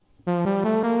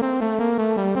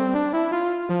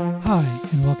Hi,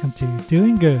 and welcome to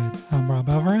Doing Good. I'm Rob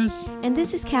Alvarez. And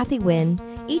this is Kathy Wynn.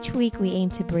 Each week we aim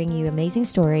to bring you amazing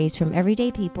stories from everyday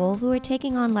people who are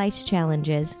taking on life's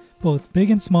challenges, Both big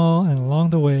and small, and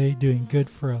along the way, doing good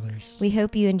for others. We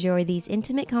hope you enjoy these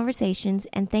intimate conversations,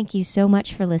 and thank you so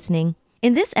much for listening.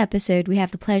 In this episode, we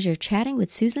have the pleasure of chatting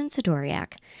with Susan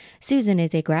Sidoriak. Susan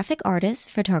is a graphic artist,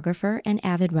 photographer, and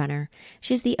avid runner.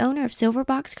 She's the owner of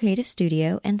Silverbox Creative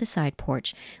Studio and The Side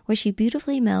Porch, where she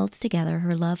beautifully melds together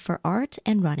her love for art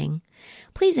and running.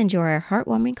 Please enjoy our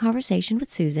heartwarming conversation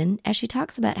with Susan as she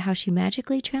talks about how she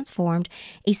magically transformed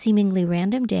a seemingly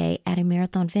random day at a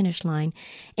marathon finish line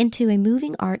into a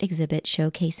moving art exhibit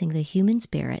showcasing the human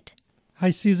spirit. Hi,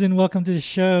 Susan. Welcome to the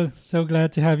show. So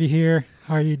glad to have you here.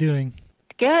 How are you doing?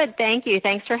 Good, thank you.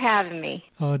 Thanks for having me.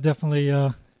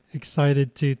 Definitely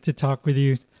excited to talk with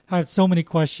you. I have so many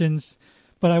questions,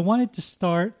 but I wanted to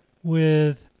start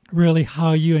with really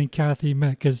how you and Kathy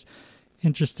met, because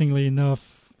interestingly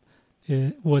enough,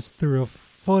 it was through a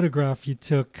photograph you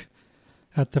took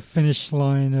at the finish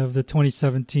line of the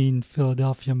 2017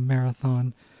 Philadelphia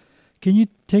Marathon. Can you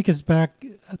take us back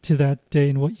to that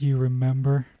day and what you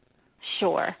remember?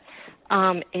 Sure.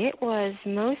 It was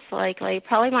most likely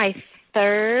probably my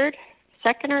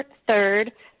second or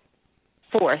third,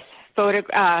 fourth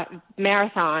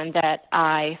marathon that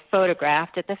I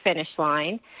photographed at the finish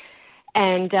line.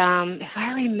 And if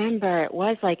I remember, it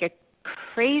was like a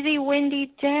crazy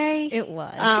windy day. It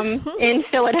was. In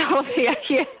Philadelphia,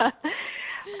 yeah.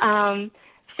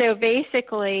 So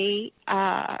basically,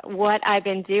 what I've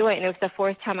been doing, it was the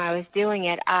fourth time I was doing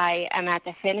it, I am at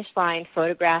the finish line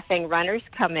photographing runners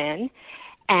come in.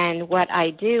 And what I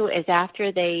do is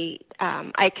after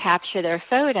I capture their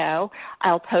photo,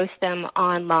 I'll post them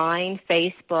online,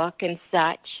 Facebook and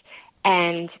such.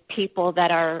 And people that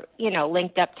are,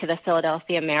 linked up to the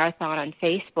Philadelphia Marathon on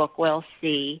Facebook will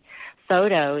see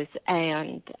photos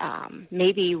and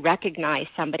maybe recognize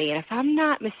somebody. And if I'm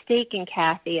not mistaken,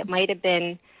 Kathy, it might have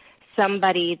been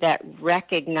somebody that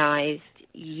recognized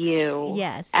you.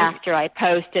 Yes. After I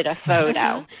posted a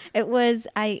photo. It was,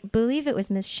 I believe it was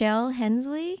Michelle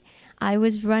Hensley. I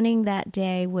was running that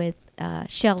day with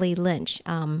Shelley Lynch.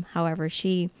 However,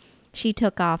 she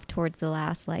took off towards the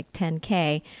last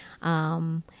 10K.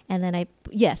 And then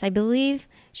I believe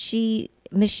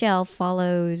Michelle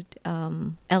followed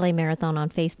LA Marathon on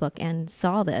Facebook and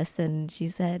saw this, and she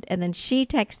said, and then she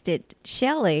texted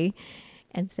Shelley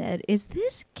and said, "Is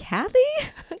this Kathy?"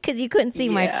 Because you couldn't see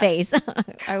my face.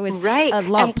 I was right. A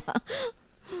lump.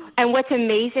 And what's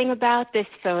amazing about this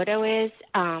photo is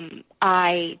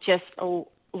I just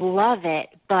love it.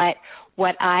 But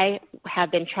what I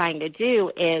have been trying to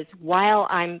do is while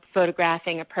I'm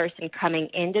photographing a person coming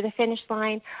into the finish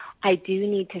line, I do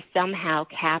need to somehow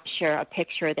capture a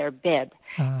picture of their bib.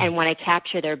 And when I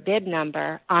capture their bib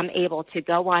number, I'm able to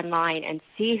go online and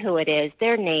see who it is,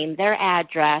 their name, their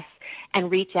address, and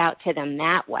reach out to them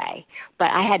that way.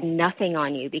 But I had nothing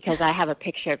on you because I have a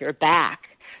picture of your back.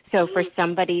 So for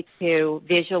somebody to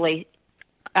visually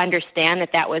understand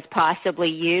that was possibly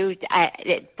you,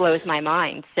 it blows my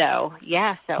mind. So,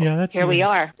 that's here we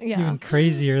are. Even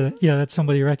crazier that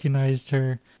somebody recognized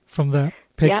her from that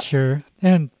picture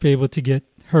and be able to get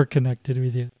her connected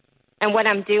with you. And what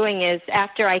I'm doing is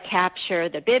after I capture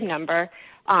the bib number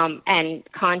and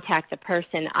contact the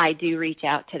person, I do reach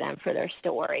out to them for their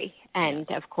story. And,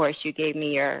 of course, you gave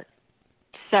me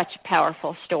such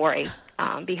powerful story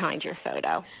behind your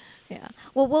photo. Yeah.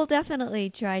 Well, we'll definitely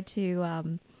try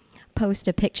to post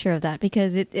a picture of that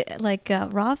because, it like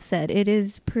Rob said, it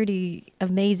is pretty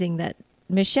amazing that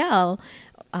Michelle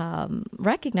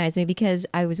recognized me because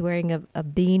I was wearing a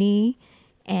beanie.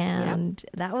 And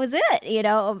that was it,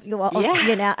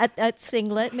 a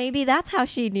singlet. Maybe that's how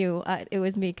she knew it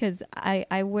was me because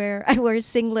I wear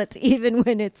singlets even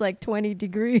when it's 20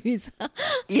 degrees.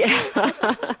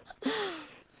 Yeah.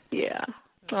 Yeah.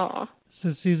 Aw. So,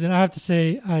 Susan, I have to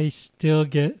say I still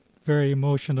get very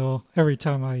emotional every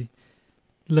time I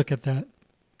look at that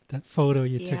photo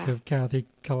you took of Kathy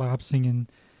collapsing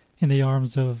in the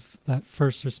arms of that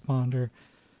first responder.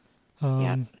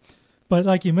 But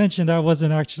like you mentioned, that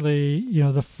wasn't actually,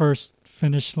 the first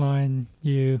finish line.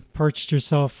 You perched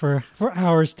yourself for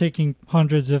hours taking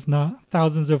hundreds, if not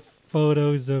thousands of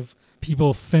photos of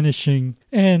people finishing.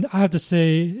 And I have to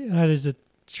say that is a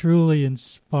truly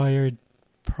inspired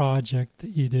project that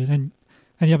you did. And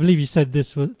I believe you said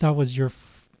that was your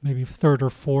maybe third or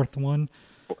fourth one.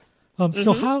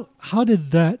 So how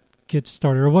did that get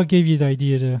started? Or what gave you the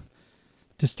idea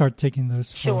to start taking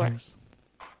those photos?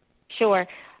 Sure.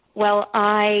 Well,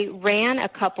 I ran a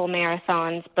couple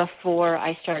marathons before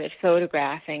I started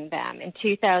photographing them. In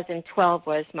 2012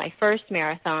 was my first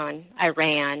marathon I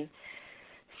ran.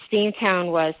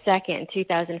 Steamtown was second in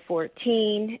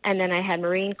 2014, and then I had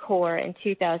Marine Corps in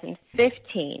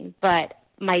 2015. But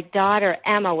my daughter,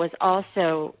 Emma, was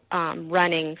also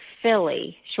running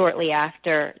Philly shortly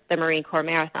after the Marine Corps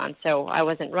Marathon. So I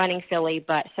wasn't running Philly,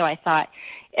 but so I thought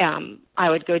I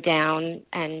would go down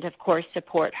and, of course,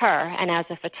 support her. And as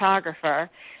a photographer,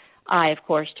 I, of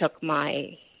course, took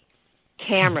my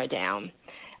camera down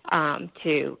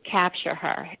to capture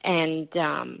her. And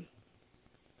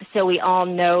so we all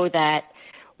know that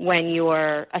when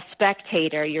you're a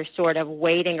spectator, you're sort of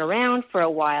waiting around for a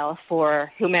while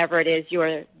for whomever it is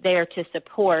you're there to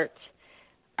support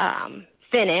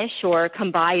finish or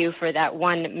come by you for that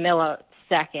 1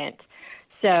 millisecond.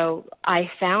 So I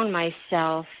found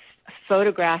myself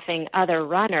photographing other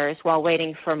runners while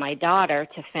waiting for my daughter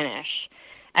to finish.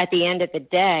 At the end of the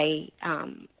day,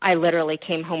 I literally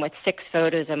came home with 6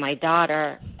 photos of my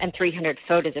daughter and 300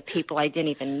 photos of people I didn't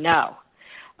even know.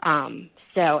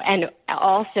 And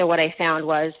also what I found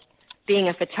was, being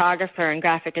a photographer and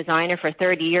graphic designer for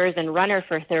 30 years and runner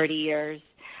for 30 years,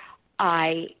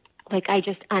 I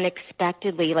just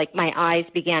unexpectedly, my eyes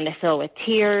began to fill with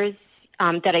tears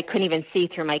that I couldn't even see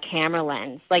through my camera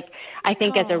lens. I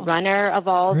think as a runner of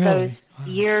all those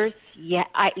years, yeah,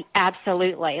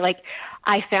 absolutely.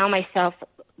 I found myself,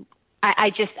 I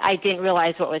didn't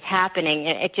realize what was happening.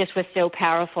 It just was so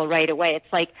powerful right away.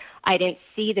 It's like I didn't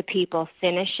see the people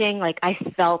finishing. I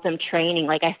felt them training.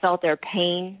 I felt their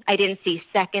pain. I didn't see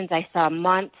seconds. I saw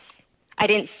months. I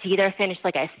didn't see their finish.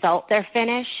 I felt their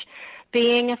finish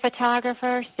being a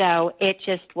photographer. So it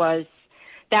just was,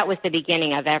 that was the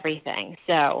beginning of everything.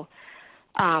 So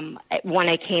when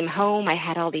I came home, I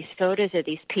had all these photos of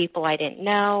these people I didn't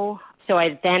know. So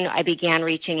I began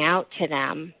reaching out to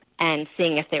them and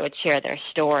seeing if they would share their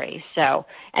stories. So,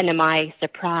 and to my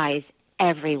surprise,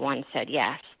 everyone said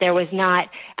yes. There was not,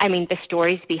 the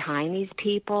stories behind these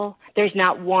people, there's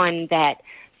not one that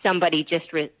somebody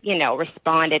just,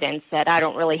 responded and said, I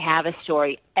don't really have a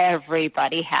story.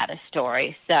 Everybody had a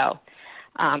story. So,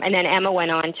 and then Emma went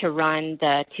on to run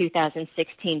the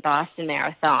 2016 Boston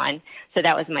Marathon. So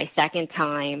that was my second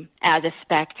time as a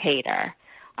spectator.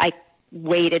 I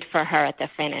waited for her at the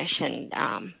finish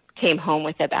and came home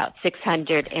with about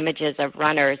 600 images of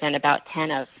runners and about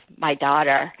 10 of my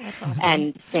daughter. That's awesome.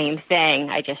 And same thing,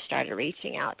 I just started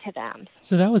reaching out to them.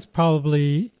 So that was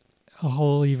probably a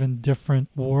whole even different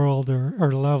world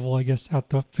or level, I guess, at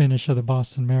the finish of the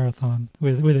Boston Marathon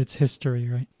with its history,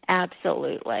 right?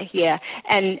 Absolutely, yeah.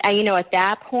 And, at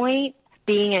that point,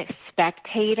 being a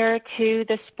spectator to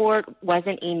the sport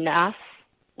wasn't enough.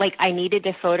 I needed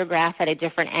to photograph at a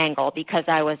different angle because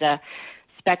I was a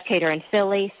spectator in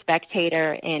Philly,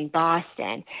 spectator in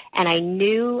Boston. And I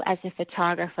knew as a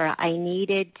photographer I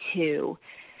needed to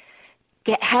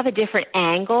have a different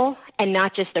angle and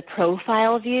not just a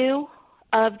profile view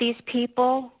of these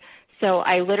people. So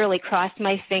I literally crossed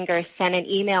my fingers, sent an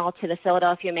email to the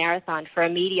Philadelphia Marathon for a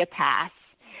media pass.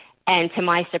 And to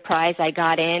my surprise, I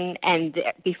got in, and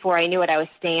before I knew it, I was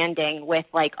standing with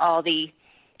all the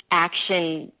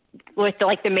action, with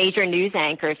the major news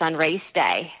anchors on race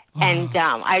day. And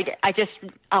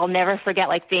I'll never forget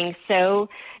being so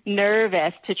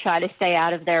nervous to try to stay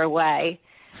out of their way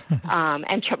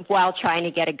while trying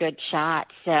to get a good shot.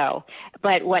 So,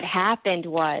 but what happened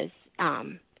was,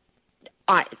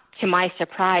 to my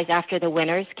surprise, after the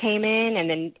winners came in and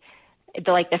then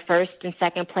the first and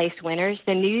second place winners,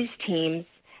 the news teams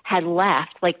had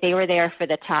left. They were there for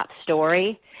the top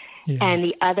story. Yeah. And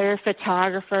the other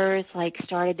photographers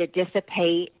started to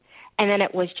dissipate. And then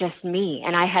it was just me.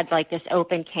 And I had this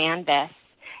open canvas.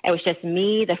 It was just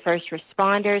me, the first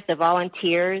responders, the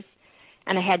volunteers.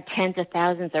 And I had tens of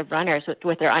thousands of runners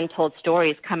with their untold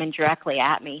stories coming directly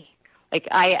at me.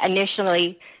 I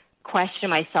initially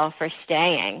questioned myself for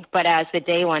staying. But as the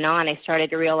day went on, I started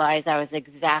to realize I was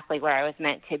exactly where I was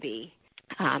meant to be.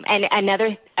 And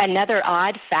another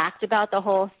odd fact about the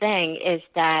whole thing is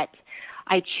that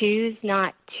I choose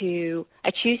to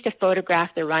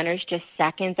photograph the runners just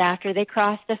seconds after they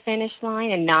cross the finish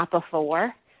line and not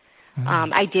before.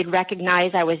 Mm-hmm. I did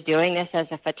recognize I was doing this as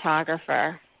a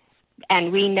photographer.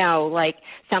 And we know,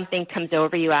 something comes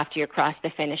over you after you cross the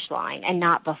finish line and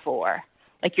not before.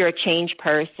 You're a changed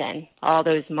person. All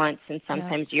those months and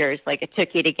sometimes years, it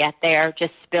took you to get there,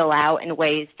 just spill out in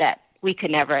ways that we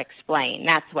could never explain.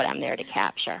 That's what I'm there to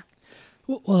capture.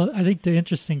 Well, I think the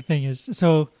interesting thing is,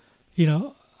 so,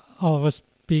 all of us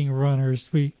being runners,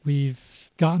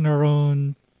 we've gotten our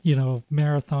own,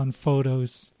 marathon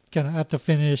photos kind of at the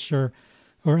finish or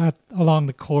or along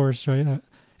the course, right?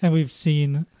 And we've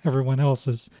seen everyone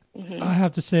else's. Mm-hmm. I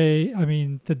have to say, I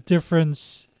mean, the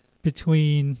difference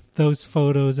between those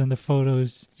photos and the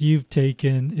photos you've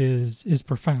taken is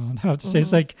profound. I have to say,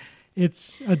 it's like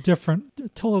it's a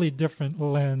totally different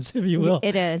lens, if you will.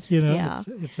 It is. Yeah.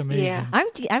 It's amazing. Yeah.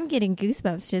 I'm getting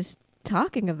goosebumps just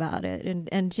talking about it,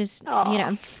 and just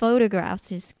photographs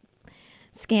just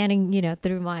scanning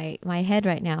through my head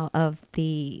right now of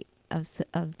the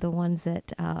ones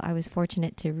that I was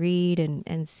fortunate to read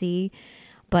and see.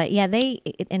 But yeah,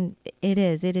 it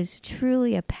is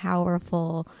truly a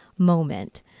powerful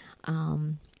moment.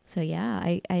 So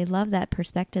yeah, I love that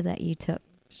perspective that you took.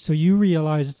 So you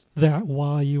realized that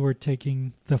while you were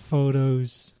taking the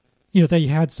photos, that you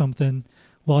had something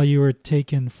while you were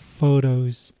taking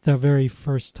photos the very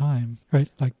first time, right?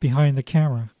 Like behind the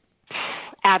camera.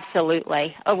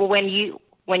 Absolutely. Well,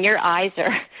 when your eyes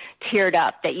are teared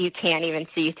up that you can't even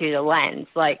see through the lens,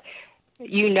 like,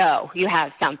 you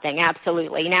have something.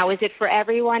 Absolutely. Now, is it for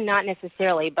everyone? Not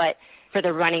necessarily, but for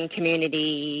the running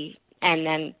community and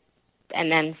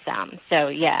then some. So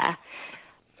yeah.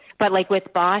 But like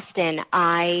with Boston,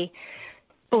 I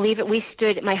believe it.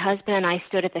 My husband and I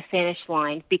stood at the finish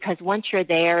line, because once you're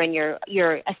there and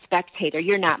you're a spectator,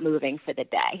 you're not moving for the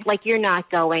day. Like, you're not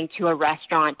going to a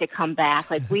restaurant to come back.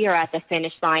 Like, we are at the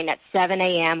finish line at 7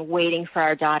 a.m. waiting for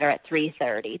our daughter at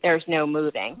 3:30. There's no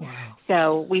moving. Wow.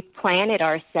 So we planted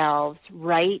ourselves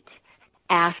right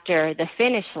after the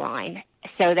finish line.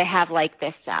 So they have like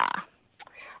this,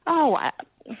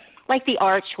 like the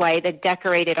archway, the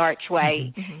decorated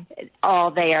archway,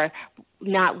 all there.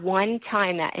 Not one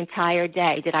time that entire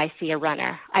day did I see a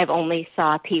runner. I've only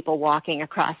saw people walking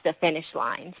across the finish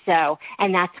line. So,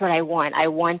 and that's what I want. I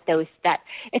want that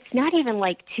it's not even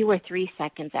like 2 or 3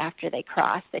 seconds after they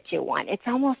cross that you want. It's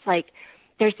almost like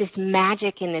there's this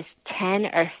magic in this 10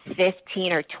 or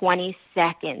 15 or 20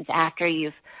 seconds after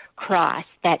you've crossed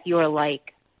that you're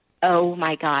like, oh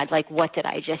my God, like, what did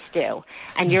I just do?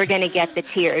 And you're going to get the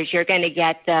tears. You're going to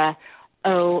get the,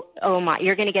 oh my,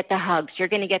 you're going to get the hugs. You're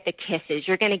going to get the kisses.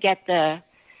 You're going to get the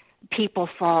people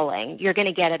falling. You're going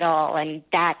to get it all. And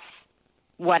that's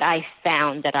what I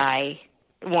found that I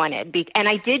wanted. And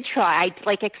I did try.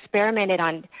 I experimented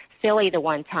on Philly the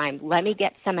one time. Let me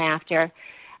get some after.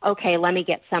 Okay, let me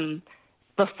get some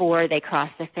before they cross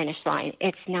the finish line.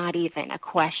 It's not even a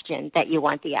question that you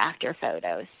want the after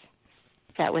photos.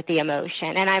 So with the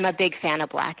emotion. And I'm a big fan of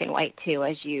black and white too,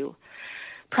 as you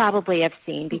probably have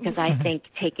seen, because I think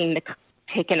taking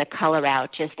the color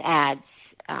out just adds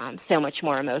so much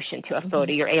more emotion to a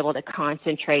photo. You're able to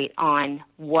concentrate on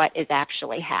what is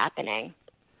actually happening.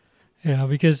 Yeah,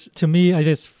 because to me, I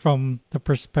guess from the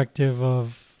perspective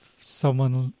of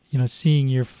someone, seeing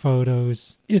your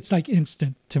photos, it's like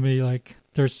instant to me. Like,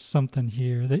 there's something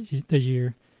here that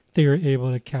you're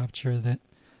able to capture that,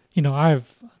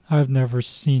 I've never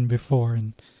seen before.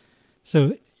 And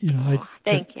so,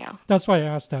 thank you. That's why I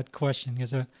asked that question,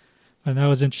 because and that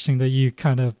was interesting that you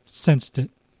kind of sensed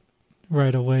it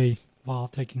right away while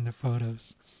taking the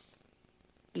photos.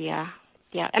 Yeah.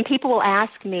 Yeah. And people will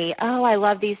ask me, oh, I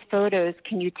love these photos.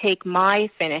 Can you take my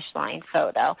finish line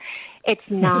photo? It's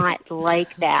not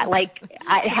like that. Like,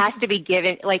 it has to be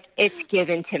given, like, it's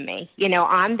given to me.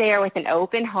 I'm there with an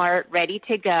open heart, ready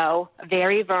to go,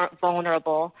 very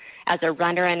vulnerable as a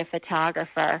runner and a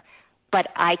photographer, but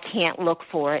I can't look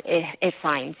for it. It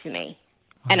finds me,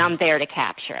 and I'm there to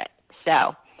capture it.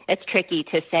 So it's tricky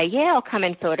to say, yeah, I'll come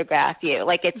and photograph you.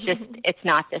 Like, it's just, it's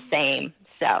not the same.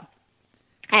 So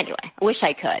anyway, I wish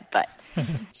I could, but.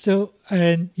 So,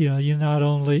 and, you not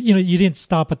only, you didn't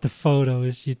stop at the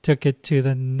photos, you took it to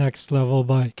the next level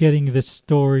by getting the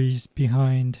stories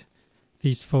behind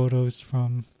these photos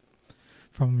from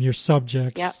your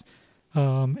subjects.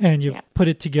 Yep. And you put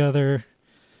it together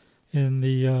in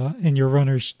your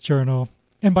runner's journal.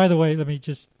 And by the way, let me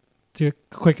just do a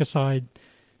quick aside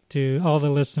to all the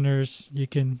listeners. You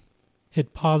can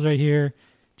hit pause right here,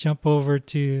 jump over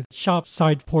to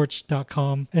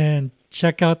shopsideporch.com and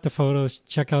check out the photos,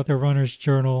 check out the runner's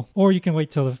journal, or you can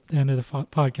wait till the end of the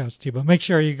podcast too. But make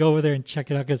sure you go over there and check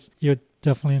it out, because you'll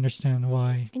definitely understand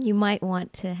why. And you might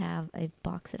want to have a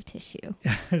box of tissue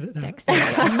next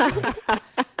to you.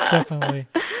 Definitely.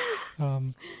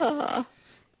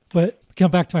 But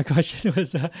come back to my question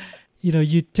was,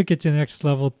 you took it to the next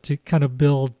level to kind of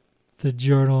build the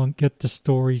journal and get the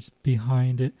stories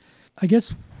behind it. I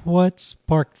guess what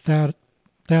sparked that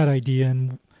idea,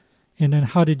 and then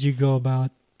how did you go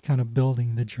about kind of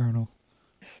building the journal?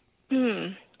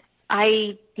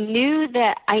 I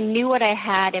knew what I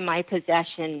had in my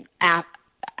possession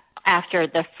after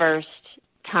the first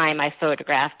time I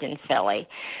photographed in Philly.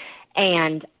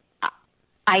 And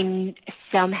I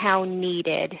somehow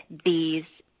needed these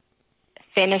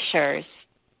finishers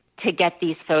to get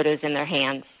these photos in their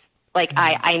hands. Like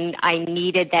I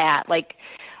needed that. Like,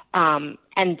 and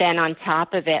then on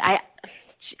top of it,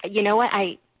 you know what?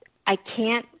 I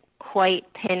can't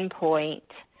quite pinpoint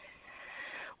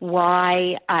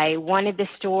why I wanted the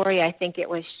story. I think it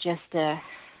was just a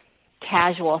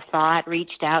casual thought,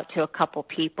 reached out to a couple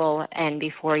people, and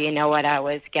before you know it, I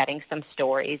was getting some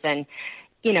stories and,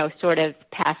 you know, sort of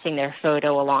passing their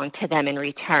photo along to them in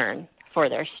return for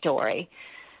their story.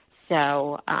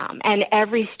 So, and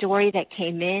every story that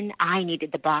came in, I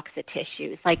needed the box of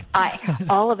tissues. Like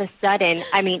all of a sudden,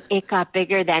 I mean, it got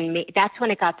bigger than me. That's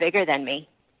when it got bigger than me,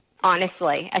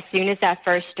 honestly. As soon as that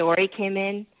first story came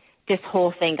in, this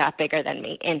whole thing got bigger than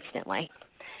me instantly.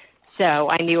 So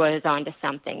I knew I was onto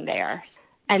something there.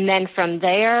 And then from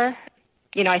there,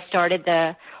 you know, I started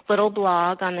the little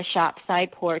blog on the shop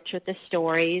side porch with the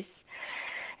stories.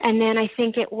 And then I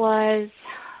think it was,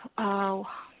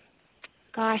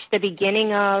 the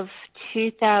beginning of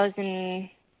 2000,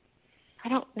 I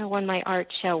don't know when my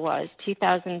art show was,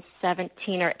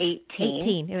 2017 or 18.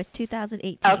 18. It was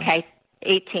 2018. Okay,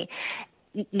 18.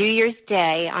 New Year's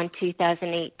Day on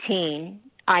 2018,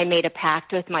 I made a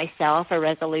pact with myself, a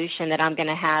resolution that I'm going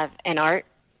to have an art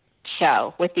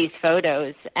show with these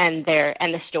photos and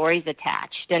the stories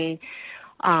attached. And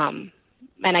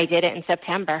I did it in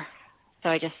September. So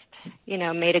I just, you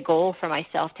know, made a goal for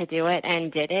myself to do it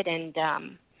and did it. And,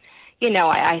 you know,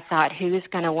 I thought, who's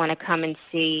going to want to come and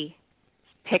see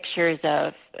pictures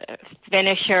of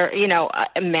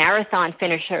marathon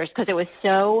finishers? Because it was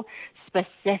so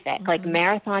specific, like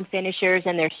marathon finishers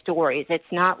and their stories.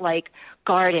 It's not like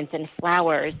gardens and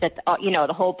flowers that, you know,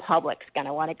 the whole public's going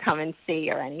to want to come and see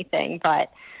or anything.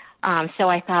 But so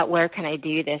I thought, where can I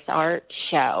do this art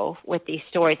show with these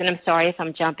stories? And I'm sorry if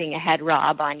I'm jumping ahead,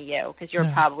 Rob, on you, because you're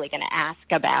probably going to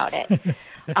ask about it.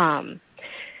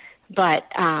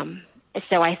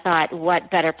 So I thought, what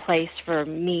better place for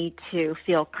me to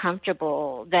feel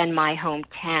comfortable than my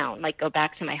hometown, like go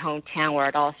back to my hometown where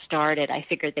it all started. I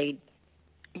figured they'd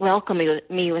welcome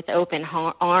me with open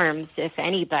arms, if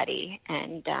anybody,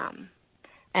 and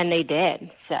they did.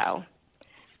 So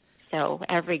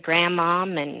every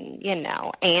grandmom and, you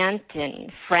know, aunt and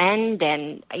friend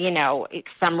and, you know,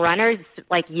 some runners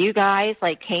like you guys,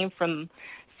 like, came from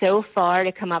so far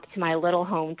to come up to my little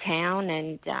hometown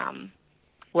and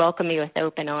welcome me with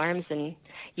open arms. And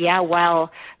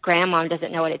while grandmom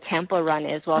doesn't know what a temple run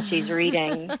is while she's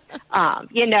reading,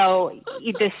 you know,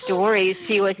 the stories,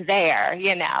 she was there,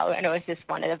 you know, and it was just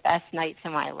one of the best nights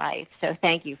of my life. So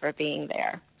thank you for being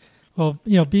there. Well,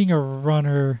 you know, being a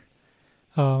runner,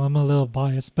 I'm a little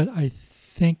biased, but I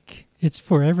think it's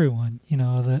for everyone. You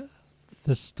know,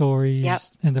 the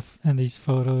stories and these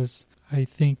photos. I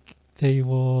think they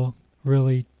will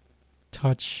really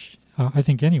touch. I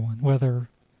think anyone, whether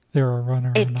they're a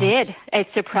runner or not. It did. It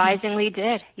surprisingly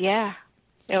did. Yeah,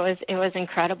 it was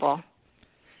incredible.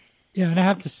 Yeah, and I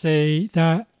have to say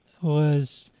that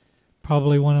was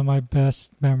probably one of my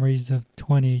best memories of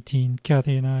 2018.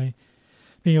 Kathy and I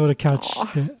being able to catch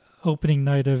the opening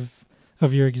night of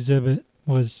your exhibit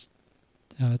was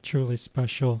truly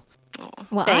special.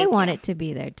 Well, I wanted to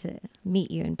be there to meet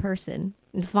you in person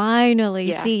and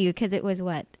finally see you, because it was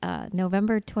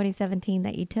November 2017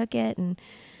 that you took it, and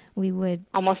we would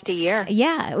almost a year.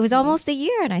 Yeah, it was almost a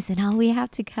year, and I said, "Oh, we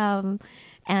have to come."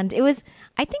 And it was,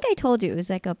 I think I told you, it was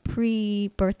like a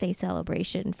pre-birthday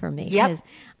celebration for me. Because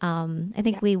I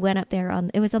think we went up there on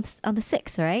the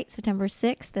 6th, right? September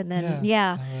 6th. And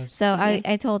then, so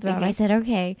I told Rob, I said,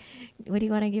 okay, what do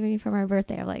you want to give me for my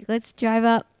birthday? I'm like, let's drive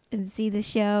up and see the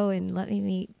show and let me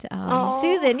meet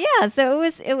Susan. Yeah, so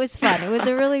it was fun. It was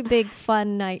a really big,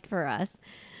 fun night for us.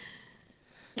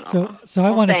 So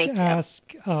I wanted to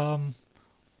ask,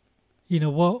 you know,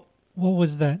 what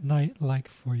was that night like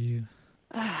for you?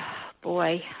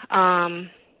 Boy,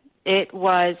 it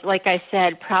was, like I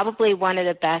said, probably one of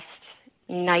the best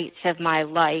nights of my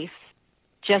life.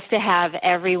 Just to have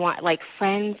everyone, like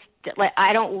friends, like,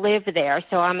 I don't live there,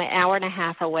 so I'm an hour and a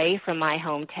half away from my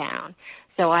hometown.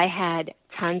 So I had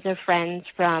tons of friends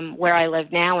from where I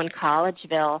live now in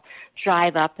Collegeville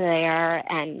drive up there,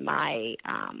 and my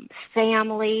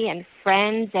family and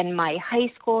friends and my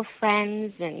high school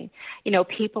friends and, you know,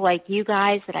 people like you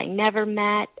guys that I never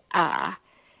met.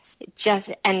 Just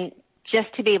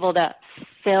to be able to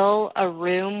fill a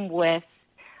room with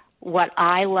what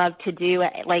I love to do,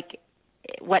 like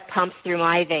what pumps through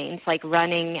my veins, like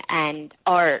running and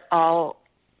art, all,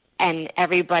 and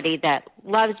everybody that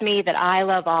loves me, that I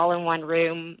love, all in one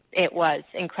room. It was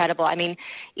incredible. I mean,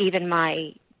 even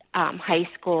my high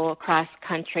school cross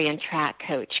country and track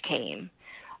coach came.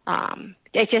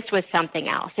 It just was something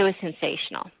else. It was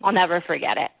sensational. I'll never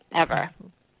forget it, ever.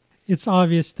 It's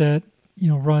obvious that,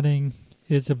 running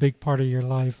is a big part of your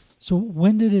life. So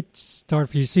when did it start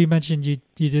for you? So you mentioned you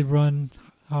did run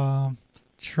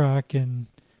track and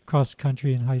cross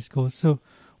country in high school. So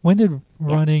when did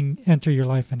running enter your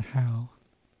life, and how?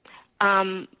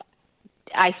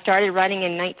 I started running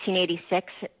in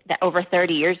 1986. Over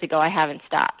 30 years ago, I haven't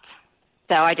stopped.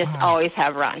 So I just always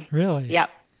have run. Really? Yep.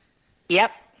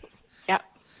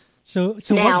 So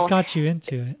now, what got you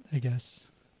into it, I guess?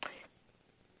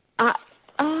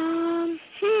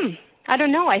 I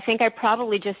don't know. I think I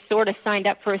probably just sort of signed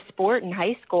up for a sport in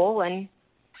high school, and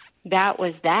that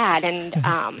was that.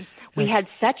 And we had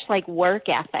such work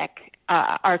ethic,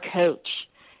 our coach,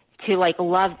 to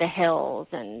love the hills.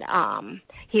 And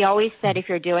he always said, if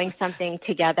you're doing something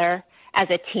together as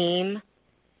a team,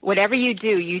 whatever you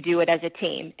do it as a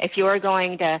team. If you're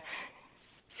going to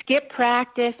skip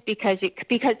practice because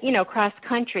cross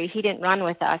country, he didn't run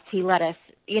with us. He let us,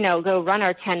 go run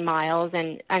our 10 miles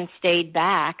and stayed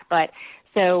back. But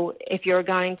so if you're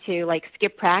going to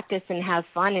skip practice and have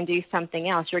fun and do something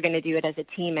else, you're going to do it as a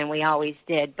team. And we always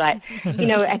did. But,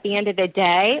 at the end of the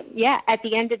day,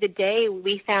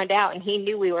 we found out, and he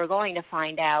knew we were going to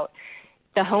find out,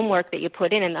 the homework that you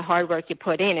put in and the hard work you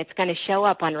put in, it's going to show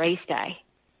up on race day.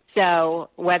 So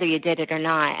whether you did it or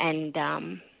not,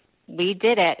 and we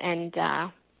did it, and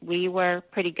we were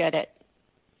pretty good at,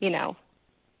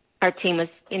 our team was,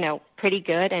 pretty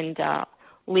good, and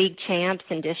league champs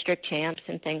and district champs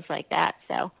and things like that.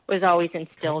 So it was always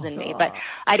instilled in me. But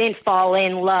I didn't fall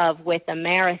in love with a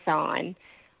marathon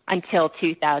until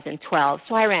 2012.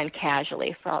 So I ran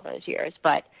casually for all those years.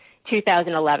 But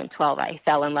 2011-12, I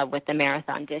fell in love with the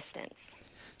marathon distance.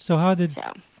 So how did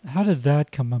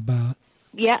that come about?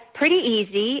 Yeah, pretty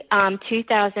easy.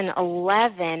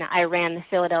 2011, I ran the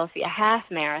Philadelphia Half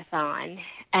Marathon,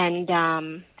 and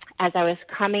as I was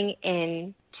coming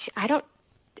in,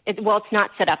 it's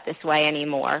not set up this way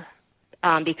anymore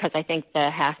because I think the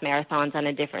half marathon's on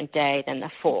a different day than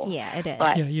the full. Yeah, it is.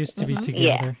 But, it used to be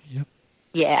together. Yeah. Yep.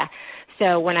 Yeah.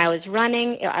 So when I was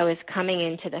running, I was coming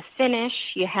into the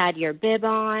finish. You had your bib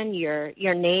on, your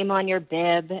name on your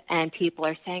bib, and people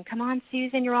are saying, "Come on,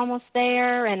 Susan, you're almost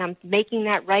there." And I'm making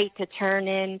that right to turn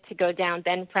in to go down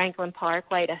Ben Franklin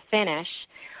Parkway to finish,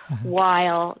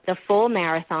 while the full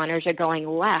marathoners are going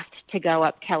left to go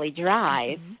up Kelly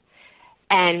Drive. Mm-hmm.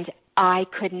 And I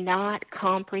could not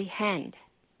comprehend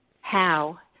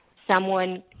how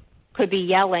someone could be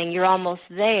yelling, "You're almost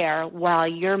there," while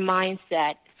your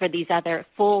mindset for these other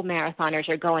full marathoners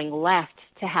are going left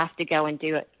to have to go and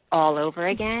do it all over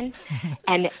again.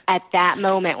 And at that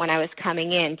moment when I was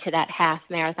coming in to that half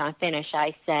marathon finish,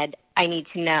 I said, I need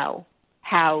to know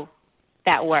how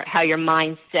your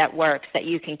mindset works, that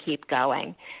you can keep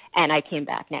going. And I came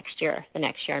back the next year and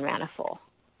ran a full.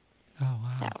 Oh,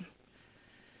 wow. So,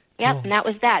 yep, cool. And that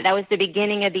was that. That was the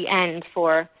beginning of the end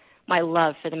for my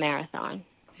love for the marathon.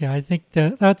 Yeah, I think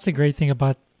that's a great thing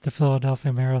about the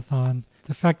Philadelphia Marathon.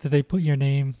 The fact that they put your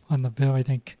name on the bill, I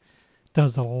think,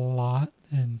 does a lot.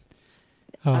 And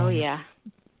oh yeah,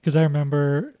 because I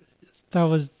remember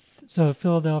the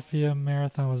Philadelphia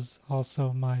Marathon was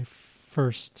also my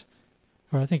first,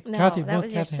 or I think Kathy. That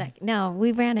was your second. No,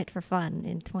 we ran it for fun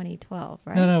in 2012,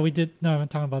 right? No, we did. No, I'm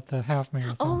talking about the half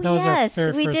marathon. Oh, that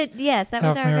yes, we did. Yes, that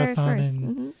was our very first.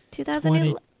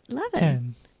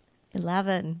 2011.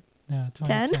 11. No,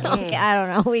 10? Okay, I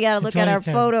don't know. We got to look at our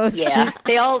photos. Yeah,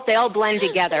 they all blend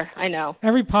together. I know.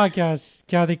 Every podcast,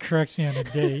 Kathy corrects me on the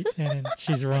date, and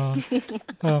she's wrong.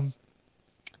 And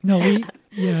I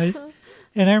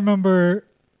remember,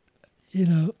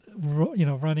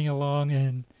 running along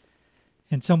and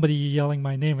somebody yelling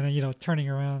my name, and turning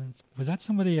around, and, was that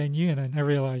somebody I knew? And I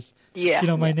realized,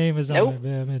 my name is on my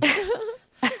bib.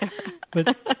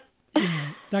 But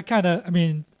that kind of,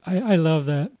 I love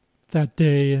that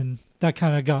day, and that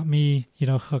kind of got me,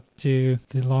 hooked to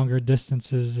the longer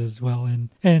distances as well.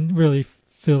 And really,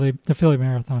 the Philly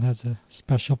Marathon has a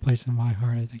special place in my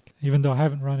heart, I think, even though I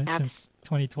haven't run it since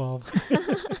 2012.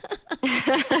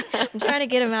 I'm trying to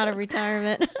get him out of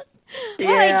retirement.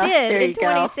 I did in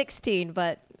 2016,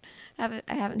 but I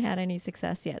haven't had any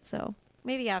success yet. So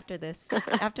maybe after this,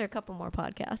 after a couple more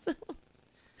podcasts.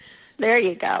 There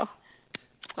you go.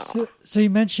 So you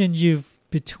mentioned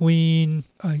between,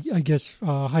 I guess,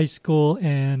 high school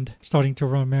and starting to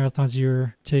run marathons,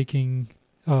 you're taking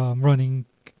running,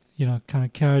 kind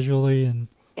of casually. And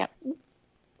yep.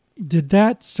 Did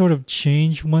that sort of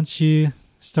change once you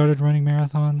started running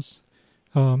marathons?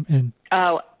 And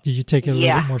did you take it a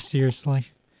little bit more seriously?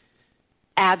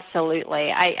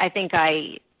 Absolutely. I think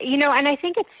and I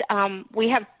think it's, we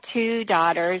have two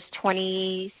daughters,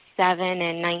 27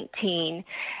 and 19.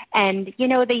 And,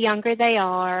 the younger they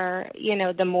are,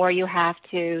 the more you have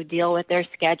to deal with their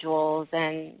schedules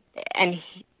and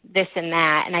this and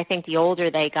that. And I think the older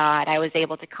they got, I was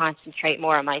able to concentrate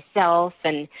more on myself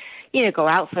and, go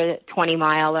out for a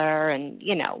 20-miler and,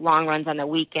 long runs on the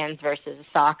weekends versus a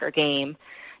soccer game,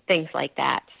 things like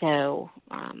that. So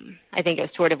I think it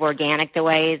was sort of organic the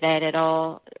way that it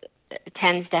all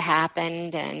tends to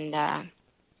happen. And,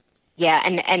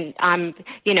 and I'm,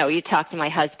 you talk to my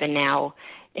husband now,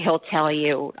 he'll tell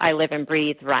you I live and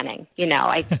breathe running.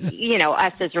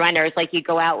 Us as runners, like you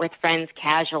go out with friends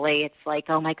casually, it's like,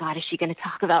 oh my God, is she going to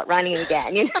talk about running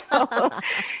again?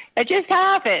 It just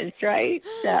happens, right?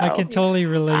 So, I can totally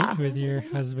relate with your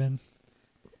husband.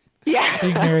 Yeah.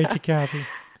 Being married to Kathy.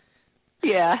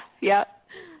 Yeah.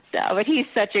 So, but he's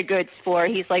such a good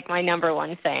sport. He's like my number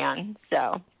one fan.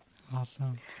 So.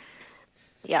 Awesome.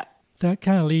 Yep. That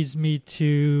kind of leads me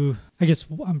to, I guess,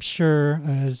 I'm sure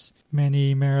as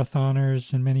many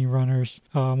marathoners and many runners,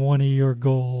 one of your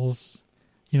goals,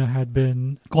 had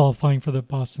been qualifying for the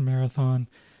Boston Marathon,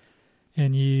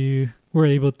 and you were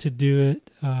able to do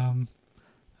it, I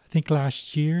think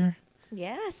last year.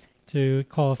 Yes. To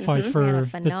qualify Mm-hmm. for had a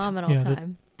phenomenal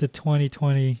time. The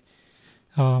 2020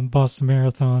 Boston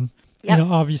Marathon. Yep.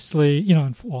 Obviously,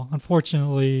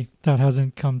 unfortunately, that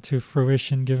hasn't come to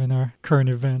fruition given our current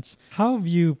events. How have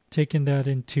you taken that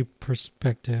into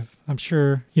perspective? I'm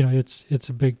sure, it's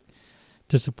a big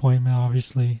disappointment,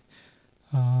 obviously.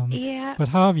 Yeah. But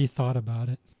how have you thought about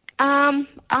it? I'm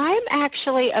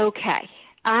actually okay.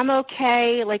 I'm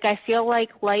okay. Like, I feel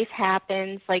like life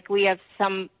happens. Like, we have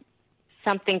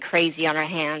something crazy on our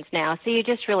hands now. So you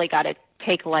just really got to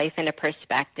take life into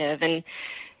perspective. And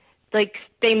like,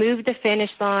 they moved the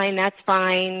finish line, that's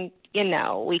fine.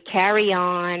 We carry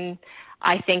on.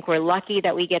 I think we're lucky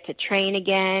that we get to train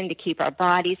again to keep our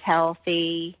bodies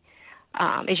healthy.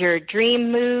 Is your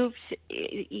dream moved?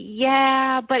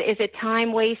 Yeah, but is it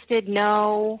time wasted?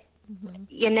 No.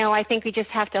 Mm-hmm. I think we just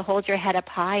have to hold your head up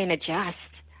high and adjust.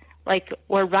 Like,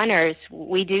 we're runners.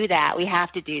 We do that. We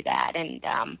have to do that. And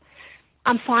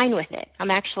I'm fine with it.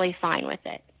 I'm actually fine with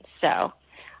it. So,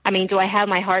 do I have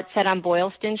my heart set on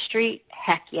Boylston Street?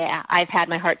 Heck yeah. I've had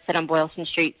my heart set on Boylston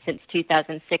Street since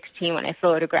 2016 when I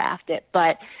photographed it.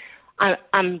 But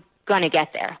I'm going to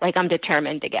get there. Like, I'm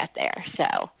determined to get there.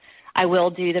 So I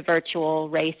will do the virtual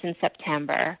race in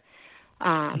September.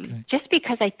 Okay. Just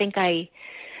because I think I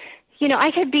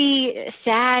could be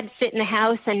sad, sit in the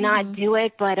house and not do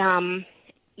it. But, I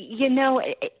think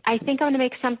I'm going to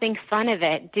make something fun of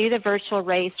it. Do the virtual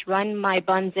race, run my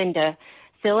buns into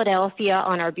Philadelphia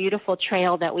on our beautiful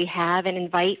trail that we have, and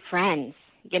invite friends,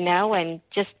 and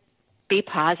just be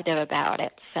positive about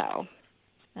it. So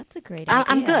that's a great idea.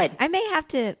 I'm good. I may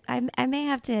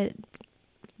have to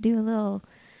do a little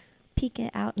peek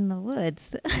out in the woods.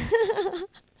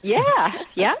 Yeah.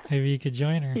 Maybe you could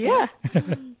join her. Yeah.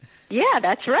 Yeah,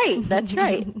 that's right.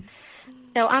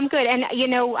 So I'm good. And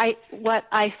what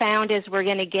I found is we're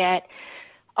going to get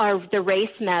the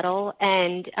race medal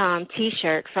and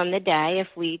T-shirt from the day if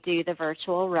we do the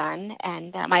virtual run.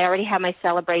 And I already have my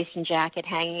celebration jacket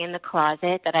hanging in the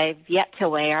closet that I've yet to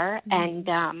wear. Mm-hmm.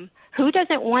 And who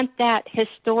doesn't want that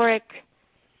historic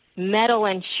medal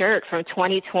and shirt from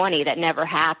 2020 that never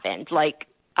happened? Like,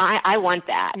 I want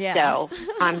that. Yeah. So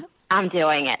I'm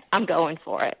doing it. I'm going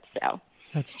for it. So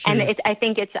that's true. And I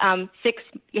think it's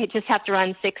you just have to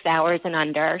run 6 hours and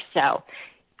under. So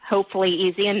hopefully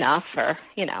easy enough for,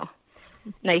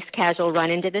 nice casual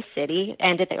run into the city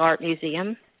and at the art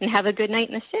museum and have a good night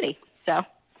in the city. So,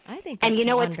 I think that's what's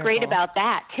wonderful. Great about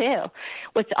that too?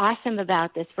 What's awesome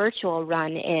about this virtual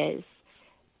run is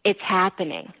it's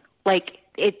happening. Like,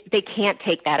 they can't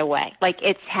take that away. Like,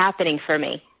 it's happening for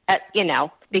me,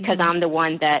 because I'm the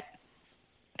one that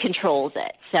controls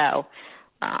it. So,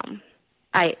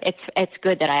 it's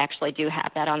good that I actually do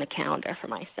have that on the calendar for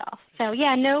myself. So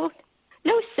yeah, no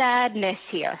sadness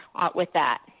here with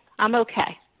that. I'm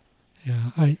okay.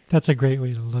 Yeah, that's a great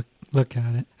way to look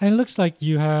at it. And it looks like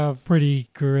you have pretty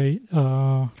great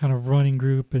kind of running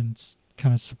group and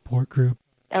kind of support group.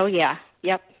 Oh yeah,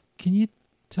 yep. Can you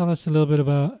tell us a little bit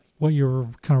about what your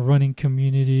kind of running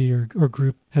community or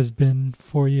group has been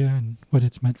for you and what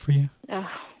it's meant for you?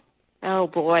 Oh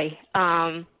boy,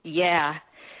 yeah.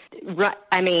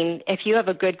 If you have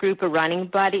a good group of running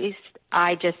buddies,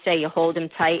 I just say you hold them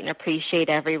tight and appreciate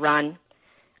every run.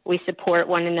 We support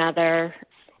one another.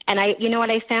 And what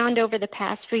I found over the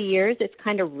past few years, it's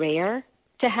kind of rare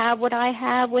to have what I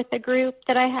have with the group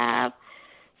that I have.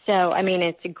 So,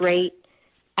 it's a great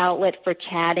outlet for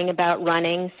chatting about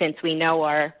running, since we know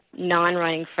our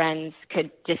non-running friends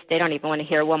they don't even want to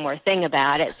hear one more thing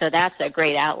about it. So that's a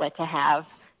great outlet to have.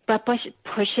 But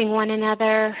pushing one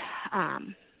another,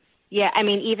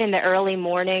 even the early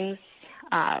mornings,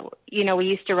 we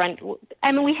used to run.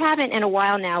 We haven't in a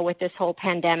while now with this whole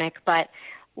pandemic, but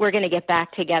we're going to get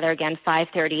back together again,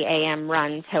 5:30 a.m.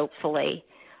 runs, hopefully.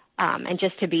 And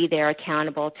just to be there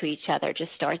accountable to each other,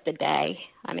 just start the day.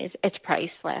 It's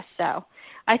priceless. So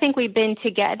I think we've been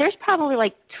together. There's probably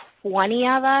like 20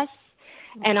 of us.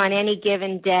 And on any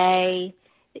given day,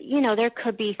 there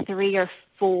could be 3 or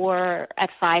 4 at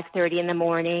 5:30 in the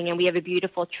morning. And we have a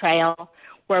beautiful trail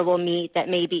where we'll meet that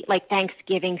maybe like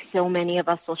Thanksgiving, so many of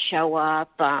us will show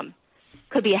up.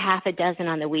 Could be a half a dozen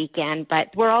on the weekend, but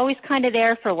we're always kind of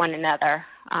there for one another.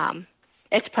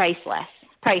 It's priceless.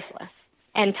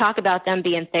 And talk about them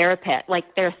being therapist.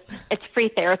 It's free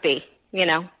therapy,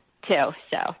 too.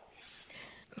 So,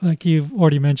 like you've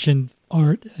already mentioned,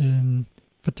 art and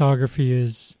photography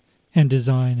and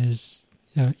design is,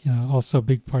 also a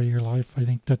big part of your life. I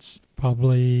think that's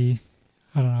probably,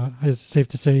 I don't know, is it safe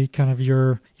to say kind of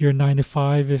your 9 to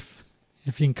 5, if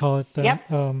you can call it that. Yep.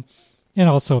 And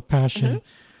also a passion.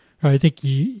 Mm-hmm. I think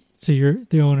you're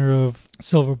the owner of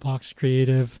Silverbox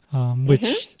Creative,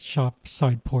 which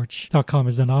shopsideporch.com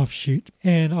is an offshoot.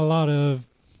 And a lot of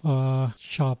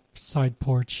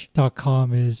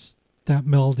shopsideporch.com is that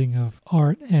melding of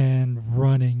art and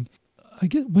running.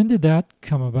 When did that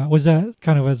come about? Was that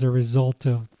kind of as a result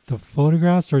of the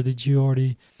photographs, or did you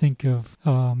already think of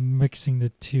mixing the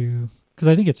two? Because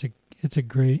I think it's a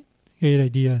great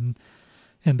idea,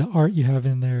 and the art you have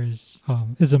in there is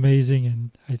amazing, and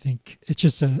I think it's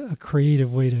just a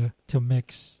creative way to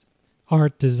mix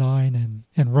art, design,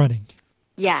 and running.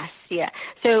 Yes, yeah.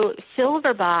 So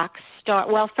Silverbox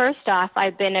first off,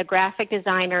 I've been a graphic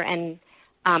designer and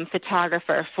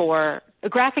photographer for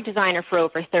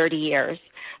over 30 years.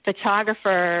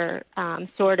 Photographer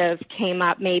sort of came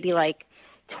up maybe like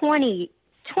 20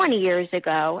 years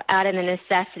ago out of the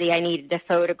necessity I needed to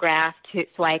photograph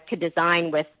so I could design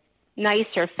with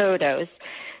nicer photos.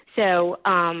 So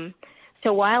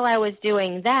while I was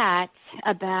doing that,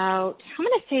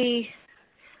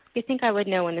 you think I would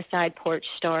know when the side porch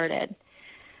started.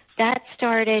 That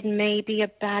started maybe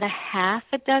about a half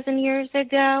a dozen years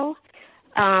ago,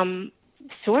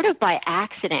 sort of by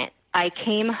accident. I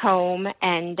came home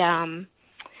and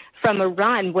from a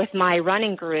run with my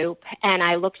running group, and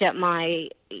I looked at my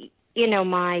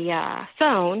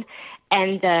phone,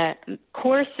 and the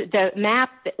map,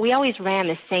 we always ran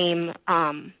the same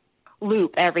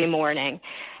loop every morning.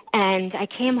 And I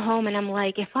came home and I'm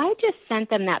like, if I just sent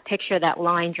them that picture, that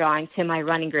line drawing to my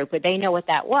running group, would they know what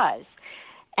that was?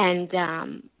 And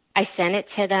I sent it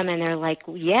to them, and they're like,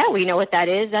 yeah, we know what that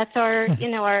is. That's our,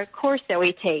 our course that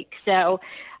we take. So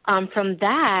from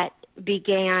that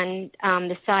began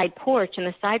the side porch, and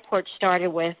the side porch started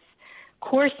with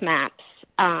course maps.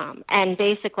 And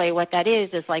basically what that is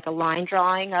like a line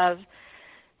drawing of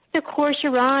the course you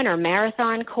run or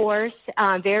marathon course,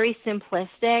 very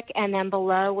simplistic. And then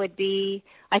below would be,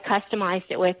 I customized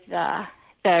it with the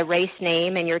race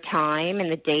name and your time and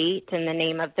the date and the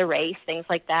name of the race, things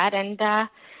like that. And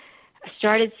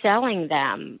started selling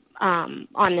them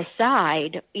on the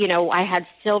side. I had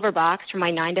Silverbox for my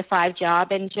 9 to 5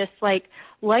 job, and just like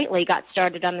lightly got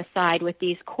started on the side with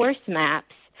these course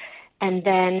maps. And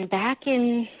then back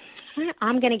in,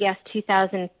 I'm going to guess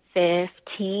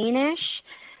 2015-ish,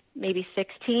 maybe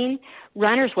 16,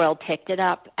 Runner's World picked it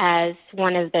up as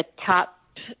one of the top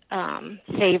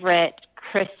favorite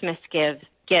Christmas gifts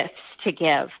to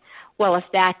give. Well, if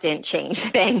that didn't change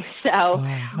things. So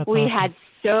we awesome. Had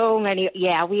so many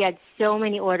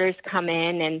orders come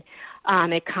in,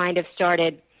 and it kind of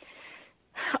started,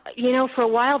 for a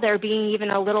while there being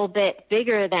even a little bit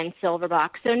bigger than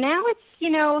Silverbox. So now it's,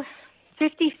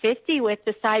 50-50 with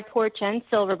the side porch and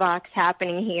Silverbox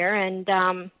happening here. And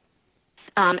then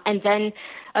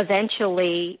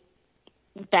eventually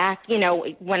back,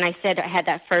 when I said I had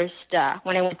that first,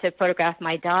 when I went to photograph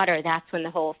my daughter, that's when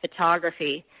the whole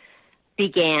photography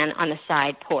began on the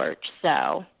side porch.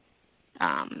 So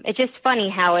it's just funny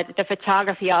how the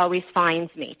photography always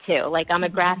finds me too. Like I'm a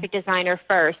graphic designer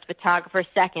first, photographer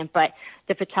second, but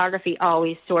the photography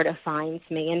always sort of finds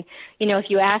me. And, if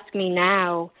you ask me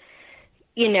now,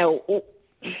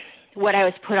 what I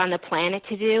was put on the planet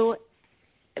to do,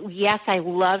 yes, I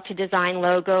love to design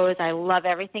logos. I love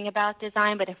everything about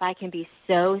design, but if I can be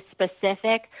so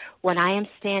specific, when I am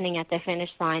standing at the finish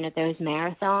line of those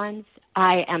marathons,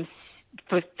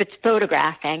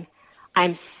 photographing,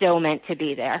 I'm so meant to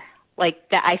be there. Like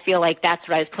that, I feel like that's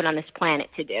what I was put on this planet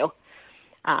to do.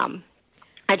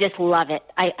 I just love it.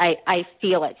 I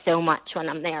feel it so much when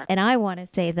I'm there. And I want to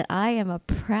say that I am a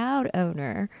proud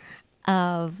owner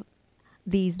of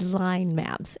these line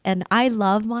maps, and I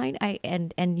love mine.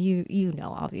 And you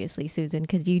know, obviously, Susan,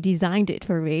 because you designed it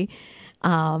for me.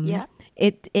 Yeah.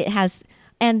 It has,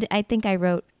 and I think I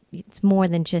wrote, it's more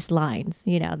than just lines.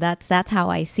 You know, that's how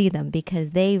I see them,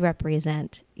 because they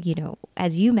represent, you know,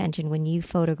 as you mentioned, when you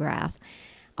photograph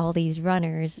all these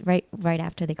runners right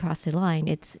after they cross the line,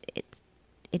 it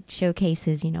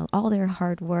showcases, you know, all their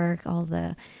hard work, all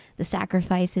the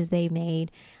sacrifices they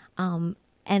made. And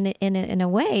in a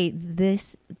way,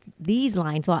 these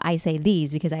lines, well, I say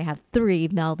these because I have three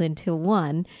meld into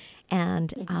one.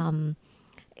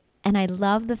 And I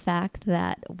love the fact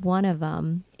that one of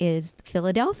them is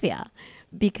Philadelphia,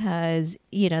 because,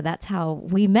 you know, that's how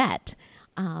we met,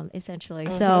 essentially.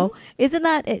 Mm-hmm. So isn't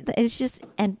that, it's just,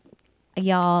 and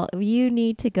y'all, you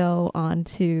need to go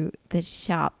onto the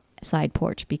shop side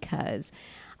porch, because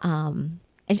and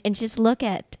just look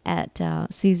at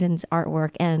Susan's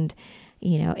artwork. And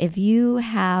you know, if you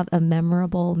have a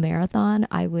memorable marathon,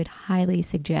 I would highly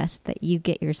suggest that you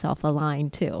get yourself a line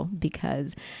too,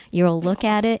 because you'll look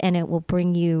at it and it will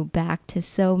bring you back to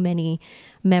so many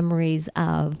memories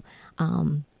of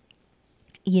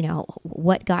you know,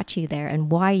 what got you there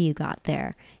and why you got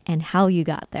there and how you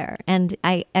got there. And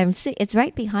it's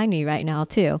right behind me right now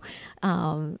too.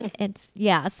 So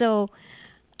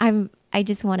I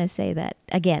just want to say that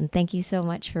again, thank you so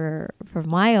much for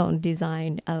my own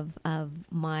design of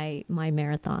my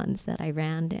marathons that I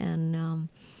ran. And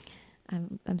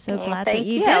I'm so glad that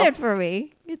you did it for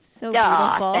me. It's so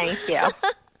beautiful. Thank you.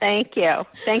 Thank you.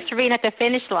 Thanks for being at the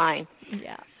finish line.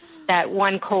 Yeah. That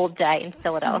one cold day in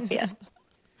Philadelphia.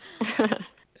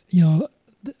 You know,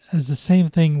 as the same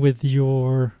thing with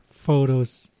your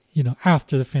photos, you know,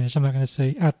 after the finish. I'm not going to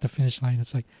say at the finish line.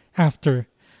 It's like after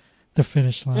the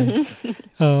finish line.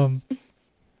 The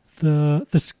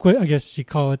I guess you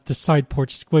call it the side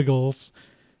porch squiggles,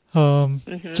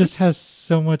 just has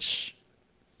so much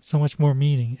more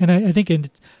meaning. And I think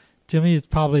to me,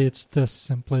 it's the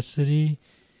simplicity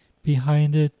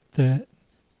behind it that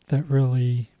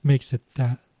really makes it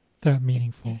that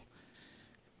meaningful.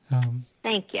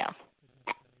 Thank you.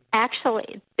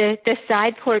 Actually, the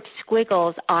side porch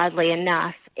squiggles, oddly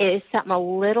enough, is something a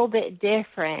little bit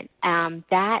different.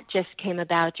 That just came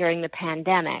about during the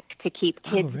pandemic to keep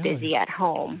kids busy at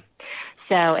home.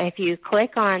 So if you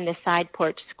click on the side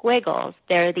porch squiggles,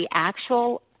 they're the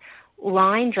actual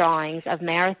line drawings of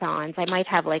marathons. I might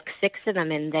have like 6 of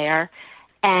them in there.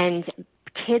 And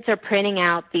kids are printing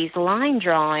out these line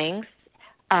drawings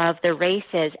of the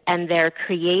races, and they're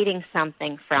creating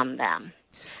something from them.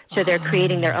 So they're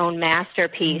creating their own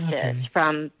masterpieces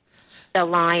from the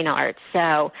line art.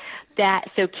 So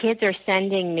kids are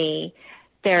sending me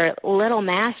their little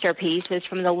masterpieces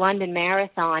from the London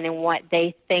Marathon and what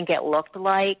they think it looked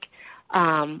like.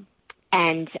 And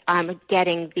I'm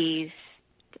getting these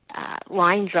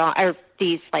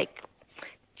these like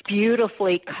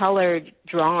beautifully colored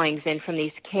drawings in from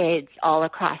these kids all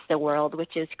across the world,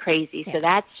 which is crazy. Yeah. So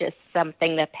that's just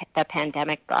something that the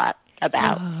pandemic brought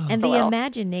about. And the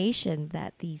imagination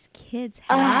that these kids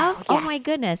have. Oh my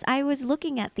goodness. I was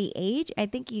looking at the age. I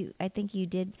think you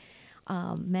did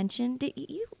mention, I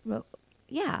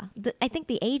think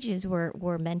the ages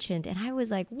were mentioned, and I was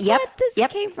like, what?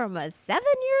 This came from a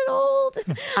 7-year-old?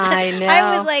 I know.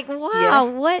 I was like, wow,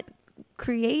 what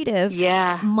creative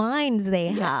minds they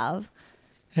have.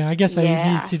 Yeah, I guess I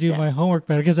need to do my homework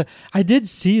better, because I did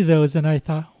see those and I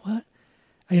thought, what?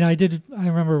 You know, I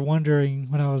remember wondering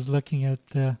when I was looking at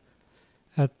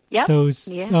those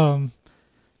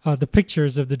the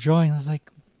pictures of the drawing. I was like,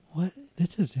 what?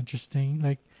 This is interesting.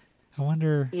 Like, I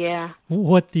wonder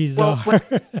what these are.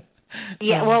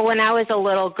 Well, when I was a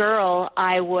little girl,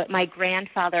 my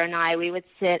grandfather and we would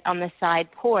sit on the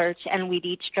side porch, and we'd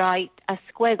each draw a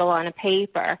squiggle on a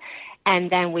paper, and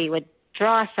then we would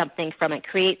draw something from it,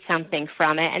 create something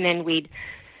from it, and then we'd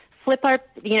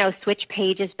switch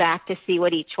pages back to see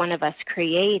what each one of us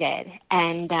created.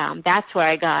 And that's where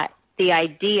I got the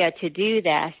idea to do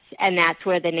this, and that's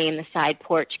where the name The Side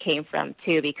Porch came from,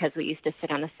 too, because we used to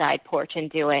sit on the side porch and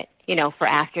do it, you know, for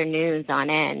afternoons on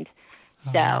end.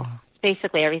 So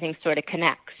basically everything sort of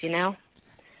connects, you know?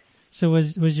 So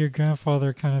was your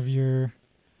grandfather kind of your,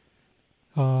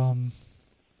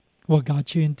 what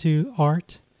got you into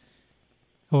art?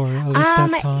 Or at least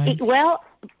that time? Well,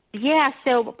 yeah,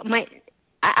 so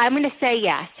I'm going to say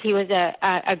yes. He was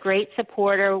a great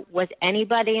supporter. Was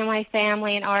anybody in my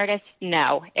family an artist?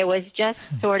 No. It was just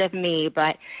sort of me,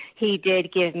 but he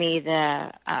did give me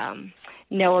the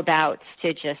know-abouts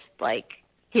to just, like,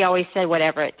 he always said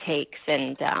whatever it takes,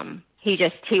 and he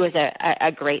was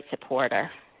a great supporter.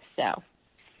 So,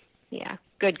 yeah,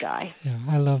 good guy. Yeah,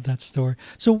 I love that story.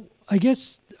 So I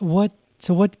guess what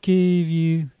gave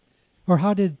you, or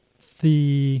how did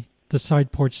the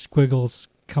Side Porch Squiggles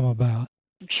come about?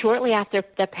 Shortly after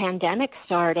the pandemic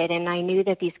started, and I knew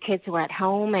that these kids were at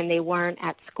home and they weren't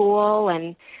at school,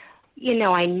 and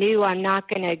I knew I'm not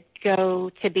going to go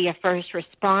to be a first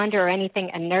responder or anything,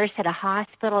 a nurse at a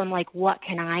hospital. I'm like, what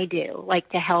can I do, like,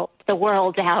 to help the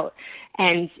world out?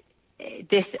 And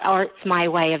this art's my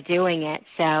way of doing it.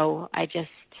 So I just,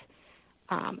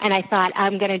 and I thought,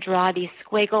 I'm going to draw these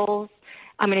squiggles.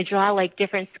 I'm going to draw like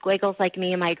different squiggles like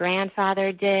me and my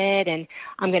grandfather did, and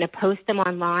I'm going to post them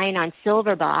online on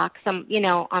Silverbox, on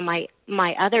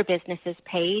my other business's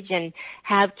page, and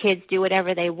have kids do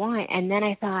whatever they want. And then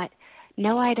I thought,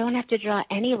 no, I don't have to draw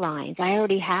any lines. I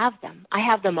already have them. I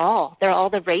have them all. They're all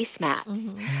the race maps.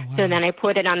 Mm-hmm. Oh, wow. So then I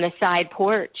put it on the side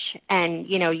porch and,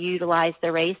 utilize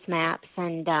the race maps.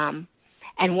 And I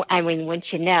mean,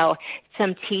 wouldn't you know,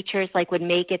 some teachers would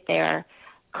make it their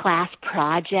class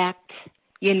project,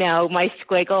 my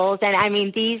squiggles. And I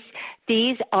mean, the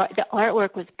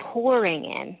artwork was pouring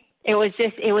in. It was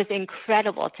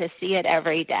incredible to see it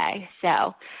every day.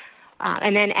 So,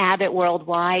 and then Abbott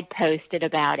Worldwide posted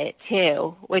about it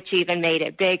too, which even made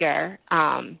it bigger.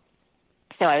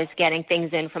 So I was getting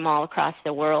things in from all across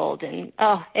the world, and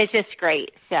it's just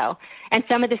great. So, and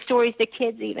some of the stories the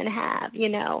kids even have,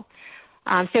 and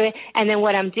then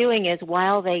what I'm doing is,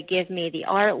 while they give me the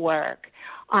artwork,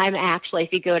 I'm actually,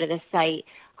 if you go to the site,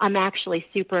 I'm actually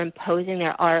superimposing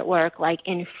their artwork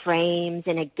in frames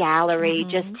in a gallery,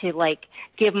 just to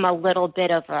give them a little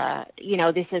bit of a,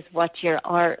 this is what your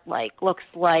art looks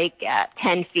like at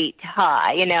 10 feet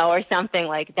high, or something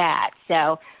like that.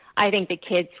 So I think the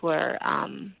kids were,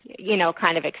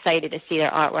 kind of excited to see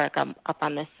their artwork up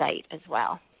on the site as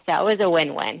well. So it was a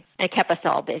win-win. It kept us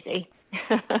all busy.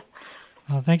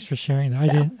 Thanks for sharing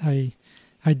that. So.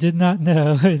 I did not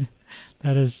know.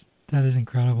 That is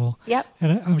incredible. Yep.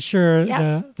 And I'm sure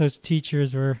those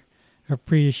teachers were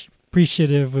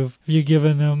appreciative of you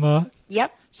giving them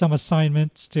some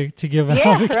assignments to give out.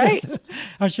 Yeah, right.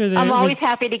 I'm sure I'm always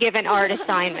happy to give an art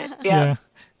assignment. Yeah.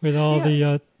 With all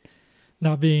the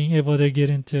not being able to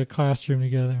get into a classroom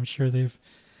together, I'm sure they've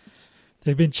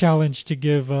been challenged to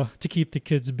keep the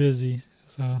kids busy.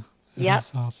 So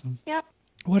that's awesome. Yep.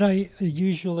 What I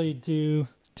usually do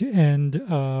to end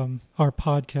our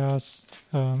podcast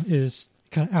is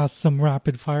kind of ask some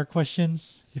rapid fire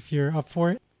questions, if you're up for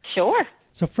it. Sure.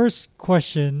 So first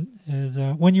question is,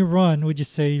 when you run, would you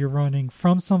say you're running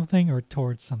from something or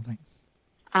towards something?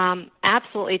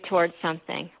 Absolutely towards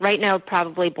something. Right now,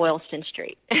 probably Boylston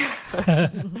Street.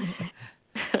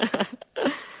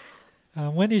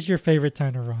 When is your favorite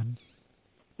time to run?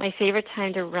 My favorite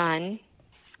time to run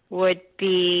would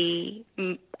be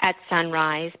at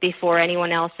sunrise, before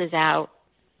anyone else is out.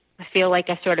 I feel like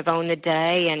I sort of own the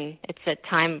day, and it's a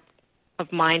time of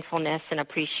mindfulness and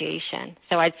appreciation.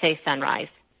 So I'd say sunrise.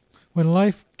 When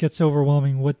life gets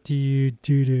overwhelming, what do you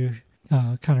do to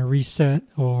kind of reset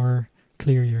or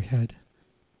clear your head?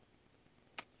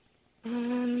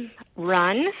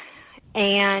 Run.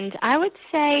 And I would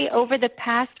say over the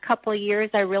past couple of years,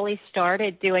 I really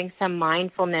started doing some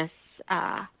mindfulness,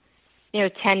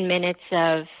 10 minutes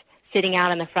of sitting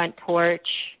out on the front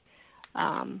porch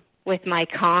with my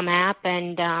Calm app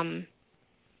and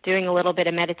doing a little bit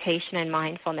of meditation and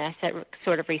mindfulness. It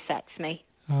sort of resets me.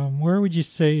 Where would you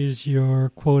say is your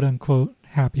quote-unquote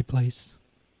happy place?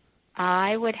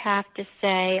 I would have to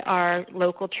say our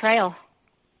local trail.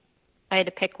 I had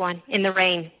to pick one. In the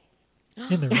rain.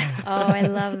 In the rain. Oh, I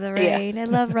love the rain. I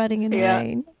love running in the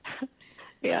rain.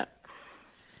 Yeah.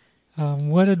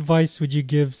 What advice would you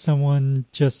give someone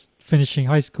just finishing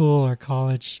high school or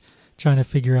college, trying to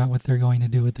figure out what they're going to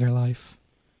do with their life?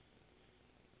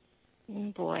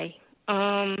 Oh, boy.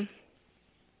 That's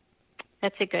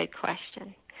a good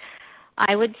question.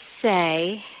 I would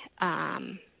say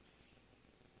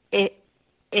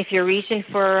if you're reaching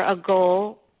for a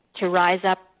goal, to rise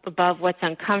up above what's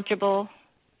uncomfortable,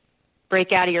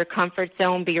 break out of your comfort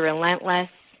zone, be relentless.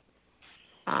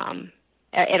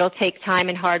 It'll take time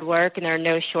and hard work, and there are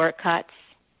no shortcuts.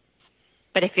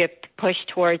 But if you push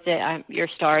towards it, your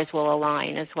stars will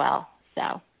align as well.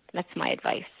 So that's my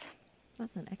advice.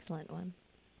 That's an excellent one.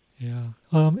 Yeah.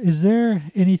 Is there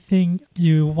anything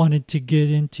you wanted to get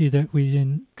into that we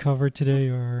didn't cover today,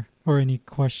 or any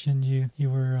question you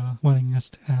were wanting us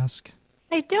to ask?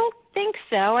 I don't think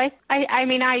so. I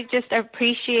mean, I just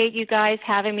appreciate you guys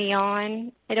having me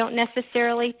on. I don't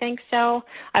necessarily think so.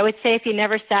 I would say if you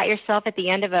never sat yourself at the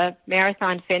end of a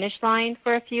marathon finish line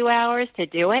for a few hours to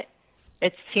do it,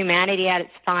 it's humanity at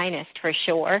its finest for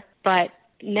sure. But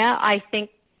no, I think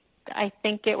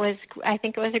it was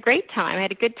a great time. I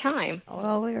had a good time.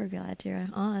 Well, we were glad you're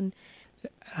on.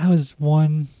 That was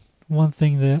one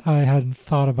thing that I hadn't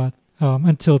thought about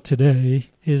until today,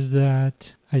 is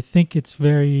that I think it's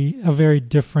a very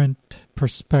different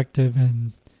perspective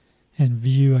and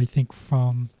view, I think,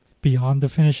 from beyond the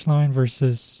finish line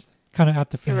versus kind of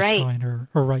at the finish line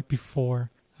or right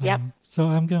before. Yep. So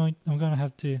I'm going to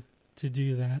have to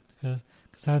do that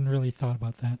because I hadn't really thought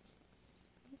about that.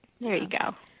 There you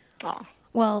go. Oh.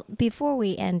 Well, before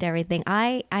we end everything,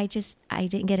 I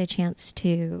didn't get a chance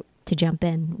to jump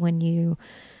in when you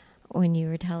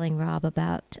were telling Rob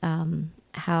about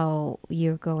how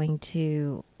you're going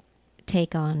to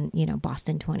take on,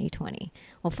 Boston 2020.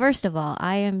 Well, first of all,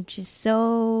 I am just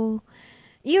so,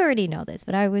 you already know this,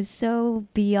 but I was so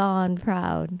beyond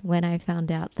proud when I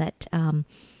found out that,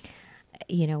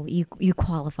 you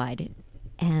qualified.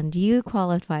 And you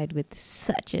qualified with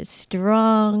such a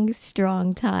strong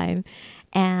time.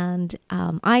 And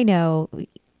I know,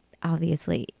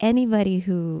 obviously, anybody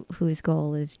whose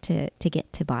goal is to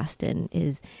get to Boston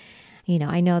is,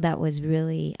 I know that was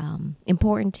really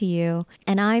important to you.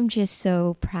 And I'm just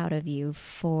so proud of you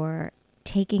for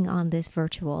taking on this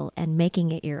virtual and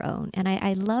making it your own. And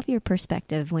I love your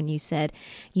perspective when you said,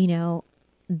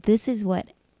 this is what,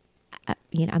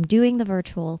 I'm doing the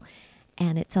virtual,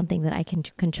 and it's something that I can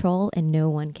control and no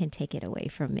one can take it away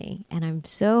from me. And I'm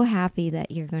so happy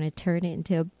that you're going to turn it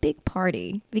into a big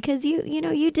party because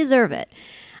you deserve it.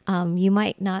 You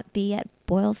might not be at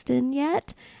Boylston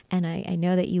yet, and I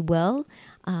know that you will.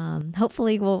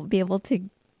 Hopefully we'll be able to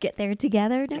get there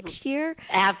together next year.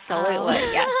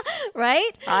 Absolutely, yeah.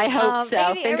 Right? I hope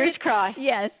so. Fingers crossed.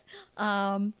 Yes.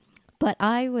 But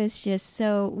I was just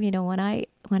so, when I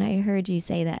heard you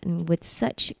say that, and with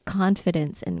such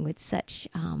confidence and with such,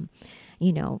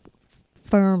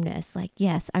 firmness, like,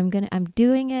 yes, I'm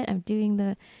doing it. I'm doing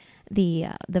the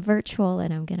virtual,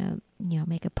 and I'm gonna,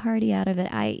 make a party out of it.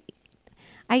 I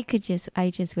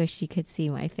just wish you could see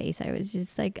my face. I was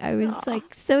just like,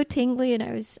 so tingly, and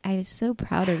I was so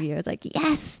proud of you. I was like,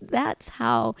 yes, that's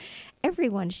how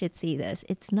everyone should see this.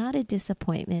 It's not a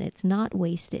disappointment. It's not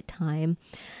wasted time.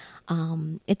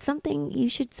 It's something you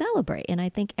should celebrate, and I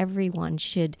think everyone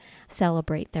should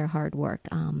celebrate their hard work.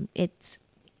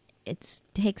 It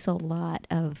takes a lot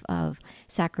of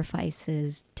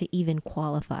sacrifices to even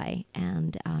qualify,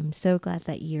 and I'm so glad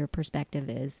that your perspective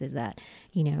is that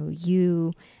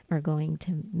you are going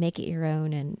to make it your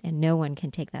own, and no one can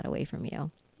take that away from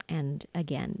you. And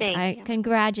again,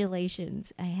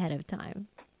 congratulations ahead of time.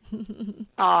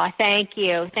 Oh, thank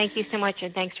you so much,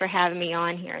 and thanks for having me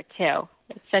on here too.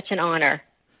 It's such an honor.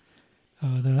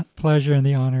 Oh, the pleasure and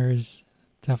the honor is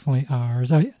definitely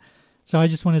ours. So I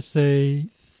just want to say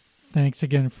thanks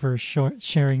again for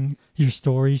sharing your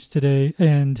stories today,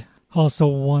 and also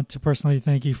want to personally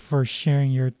thank you for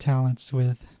sharing your talents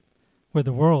with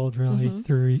the world, really,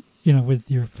 through,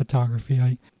 with your photography.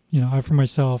 I for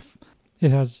myself,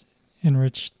 it has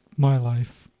enriched my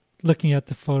life, looking at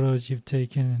the photos you've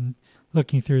taken and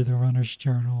looking through the Runner's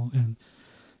Journal and,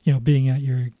 being at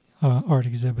your art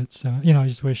exhibit. So, I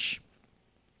just wish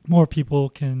more people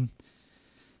can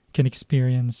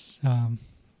experience,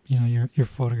 your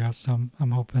photographs. So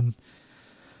I'm hoping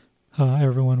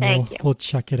everyone will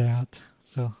check it out.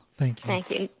 So thank you.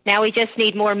 Thank you. Now we just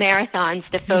need more marathons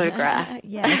to photograph.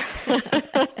 Yes.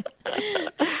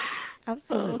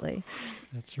 Absolutely.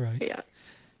 That's right. Yeah.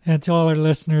 And to all our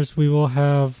listeners, we will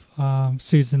have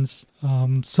Susan's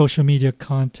social media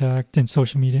contact and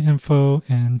social media info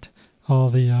and all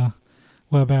the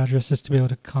web addresses to be able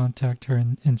to contact her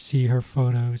and see her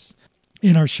photos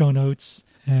in our show notes.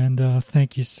 And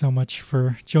thank you so much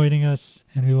for joining us,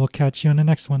 and we will catch you on the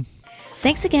next one.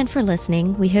 Thanks again for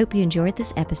listening. We hope you enjoyed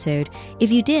this episode.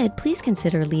 If you did, please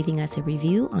consider leaving us a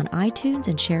review on iTunes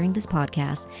and sharing this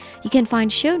podcast. You can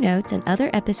find show notes and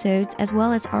other episodes, as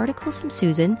well as articles from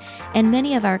Susan and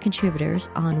many of our contributors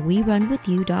on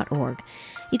werunwithyou.org.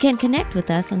 You can connect with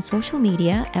us on social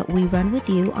media at We Run With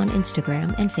You on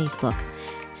Instagram and Facebook.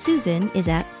 Susan is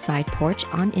at Side Porch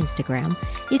on Instagram.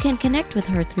 You can connect with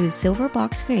her through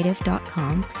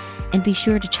silverboxcreative.com, and be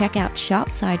sure to check out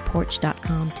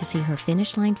shopsideporch.com to see her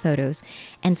finish line photos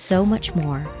and so much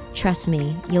more. Trust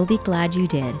me, you'll be glad you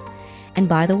did. And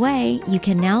by the way, you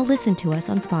can now listen to us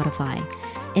on Spotify.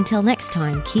 Until next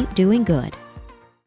time, keep doing good.